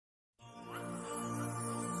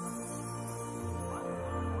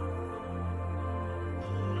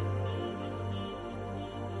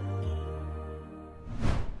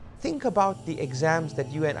Think about the exams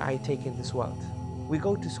that you and I take in this world. We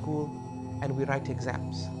go to school and we write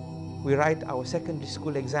exams. We write our secondary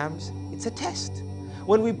school exams. It's a test.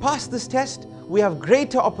 When we pass this test, we have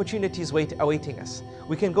greater opportunities awaiting us.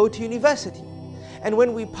 We can go to university. And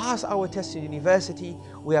when we pass our test in university,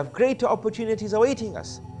 we have greater opportunities awaiting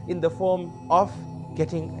us in the form of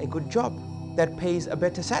getting a good job that pays a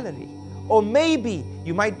better salary. Or maybe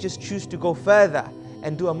you might just choose to go further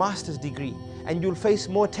and do a master's degree, and you'll face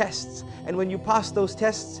more tests. And when you pass those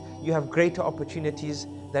tests, you have greater opportunities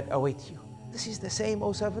that await you. This is the same,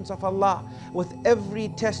 O servants of Allah. With every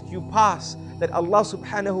test you pass that Allah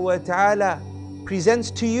subhanahu wa ta'ala presents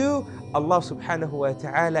to you, Allah subhanahu wa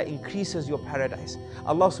ta'ala increases your paradise.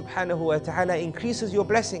 Allah subhanahu wa ta'ala increases your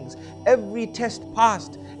blessings. Every test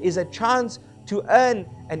passed is a chance to earn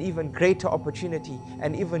an even greater opportunity,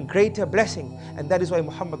 an even greater blessing. And that is why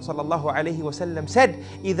Muhammad sallallahu alayhi wa sallam said,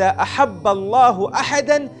 إِذَا أَحَبَّ اللَّهُ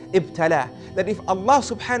أَحَدًا ابْتَلَى. That if Allah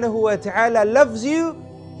subhanahu wa ta'ala loves you,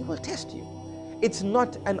 He will test you. It's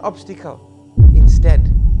not an obstacle.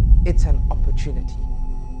 Instead, it's an opportunity.